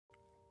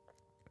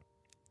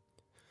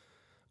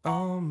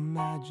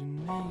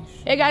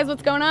Hey guys,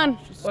 what's going on?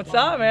 What's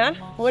up, man?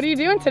 What are you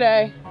doing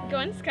today?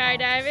 Going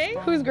skydiving.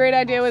 Whose great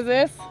idea was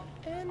this?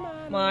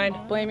 Mine.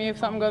 Blame you if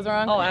something goes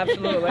wrong? Oh,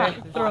 absolutely.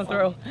 Through and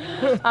through.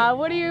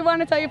 What do you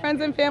want to tell your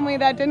friends and family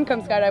that didn't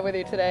come skydive with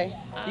you today?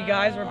 You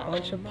guys are a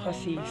bunch of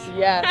pussies.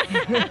 Yes.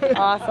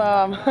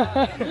 Awesome.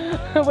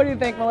 What do you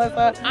think,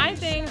 Melissa? I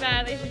think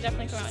that they should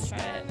definitely come out and try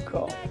it.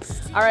 Cool.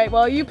 All right,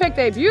 well, you picked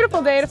a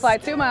beautiful day to fly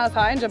 2 miles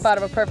high and jump out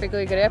of a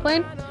perfectly good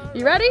airplane.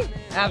 You ready?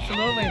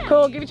 Absolutely.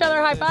 Cool. Give each other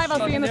a high five. I'll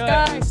see you in the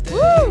sky.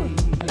 Woo!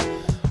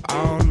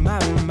 On my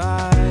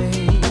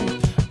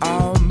mind,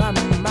 on my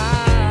mind.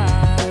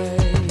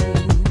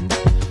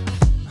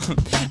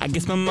 I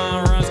guess my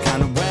mind runs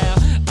kind of well.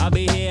 I'll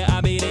be here,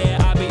 I'll be there,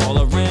 I'll be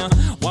all around.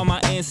 While my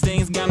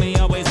instincts got me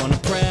always on the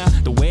prowl.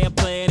 The way I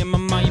play it in my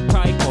mind, you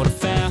probably caught a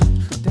foul.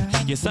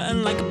 You're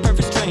something like a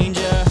perfect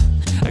stranger.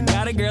 I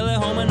got a girl at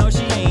home, I know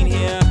she ain't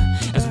here.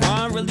 That's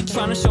why I'm really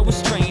trying to show a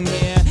strain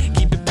here.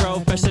 Keep it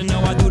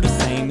professional, I do the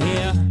same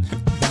here.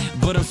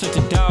 But I'm such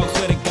a dog,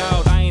 swear to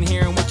God, I ain't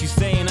hearing what you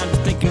saying. I'm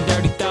just thinking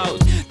dirty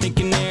thoughts,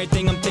 thinking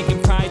everything I'm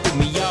thinking probably threw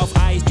me off.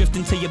 Eyes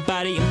drifting to your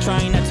body, I'm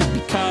trying not to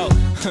be caught.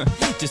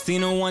 Just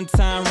seen her one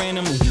time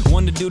randomly.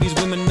 Wonder do these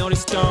women know they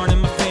starring in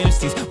my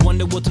fantasies.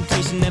 Wonder will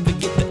temptation never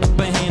get the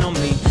upper hand on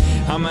me.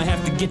 I'ma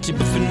have to get you,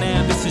 but for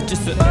now this is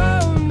just a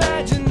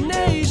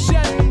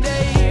imagination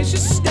day.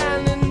 She's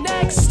standing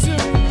next to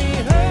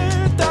me.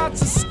 Her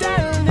thoughts are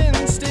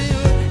standing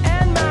still,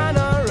 and mine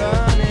are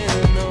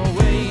running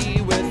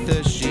away with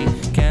her. She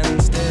can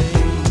stay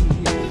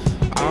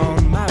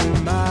on my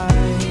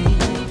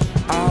mind,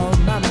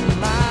 on my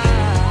mind.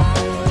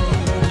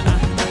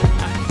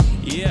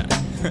 Yeah.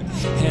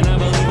 And I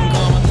believe in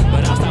karma,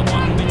 but I'll stop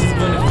wanting bitches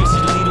when the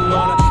fishes lead the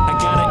water. I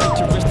got an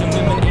interest in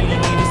women, and they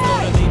need to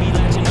slaughter. They be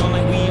latching on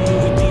like we in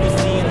movie theaters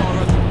seeing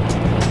horror.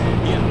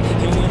 Yeah,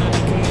 and when I be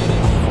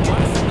committed, why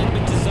some of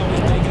bitches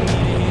always begging me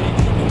to hit it?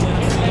 And when I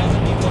say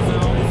other because I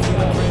always feel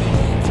like credit.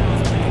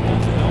 Times back,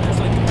 almost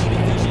like a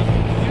beat vision.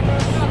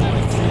 All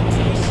these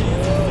temptations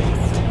and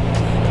fakes.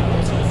 I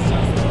was just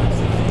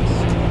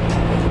observation.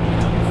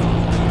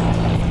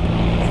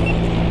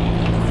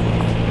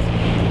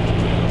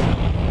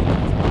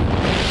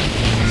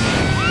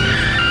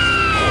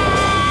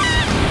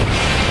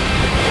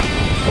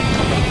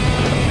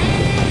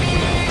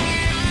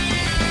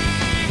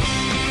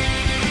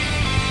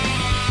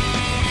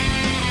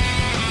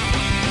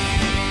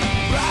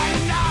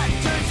 Friday night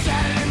turns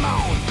Saturday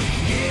morning.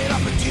 Get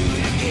up and do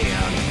it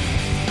again.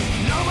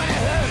 Nobody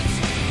hurts,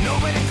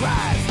 nobody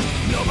cries,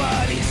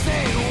 nobody's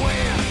saying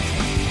when.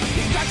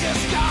 You got your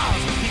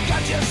scars, you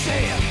got your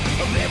share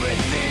of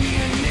everything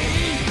you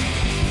need.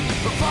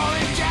 But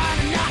falling down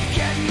and not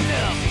getting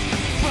up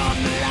from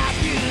the life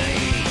you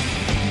lead.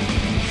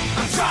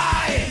 I'm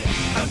trying,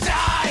 I'm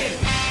dying,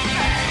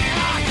 and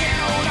I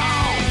can't hold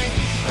on.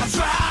 I'm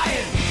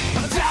trying,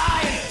 I'm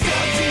dying.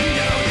 Don't you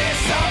know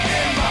there's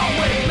something wrong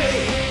with me?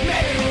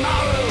 Maybe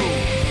tomorrow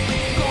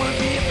gonna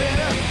be a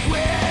better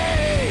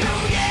way.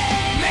 Oh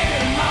yeah. Maybe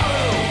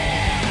tomorrow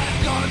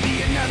gonna be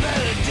another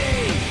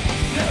day.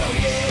 Oh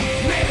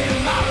yeah. Maybe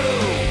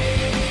tomorrow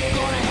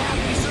gonna have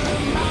peace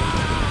of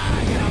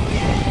mind. Oh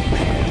yeah.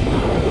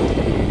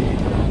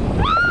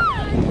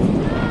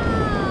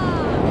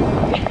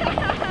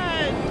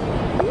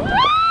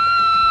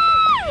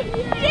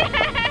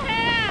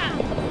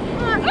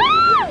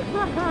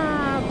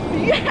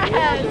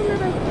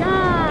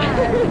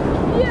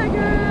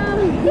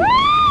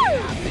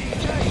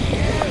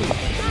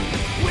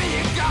 Where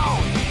you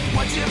going?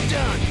 What you've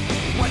done?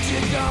 What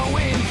you're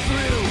going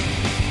through?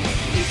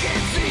 You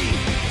can't see,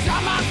 it's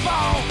not my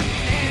fault,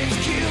 and it's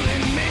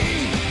killing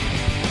me.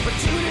 But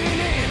tuning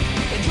in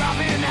and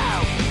dropping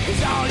out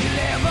is all you'll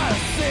ever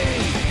see.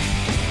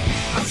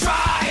 I'm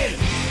trying,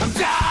 I'm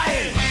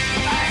dying,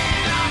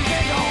 and I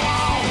can't go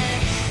on.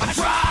 I'm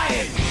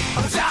trying,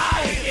 I'm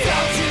dying.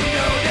 Don't you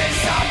know there's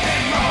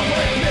something wrong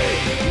with me?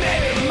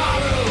 Maybe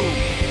tomorrow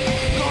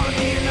gonna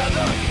be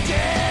another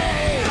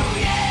day. Oh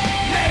yeah.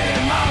 Maybe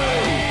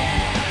tomorrow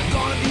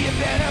gonna be a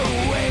better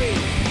way.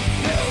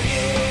 Oh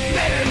yeah.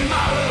 Maybe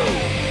tomorrow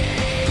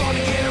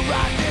gonna get it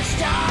right this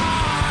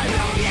time.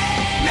 Oh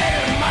yeah.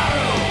 Maybe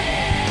tomorrow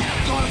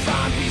gonna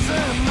find peace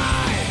of mind.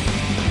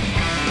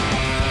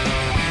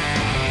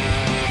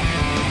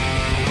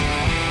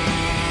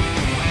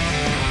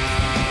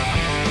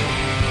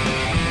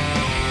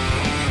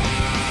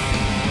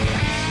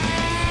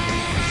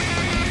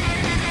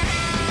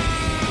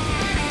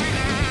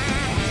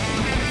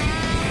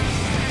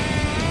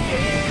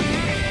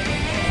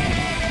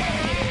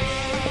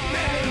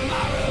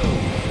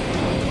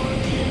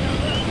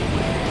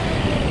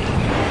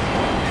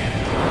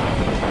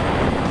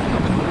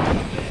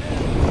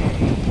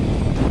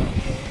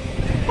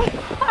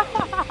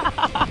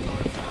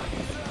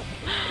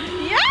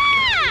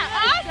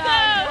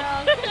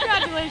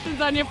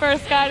 Congratulations on your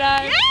first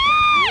skydive. Yeah!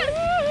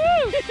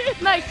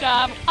 Nice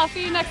job. I'll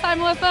see you next time,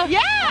 Melissa. Yeah!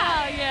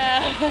 Oh,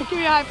 yeah. Give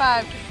me a high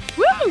five.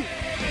 Woo!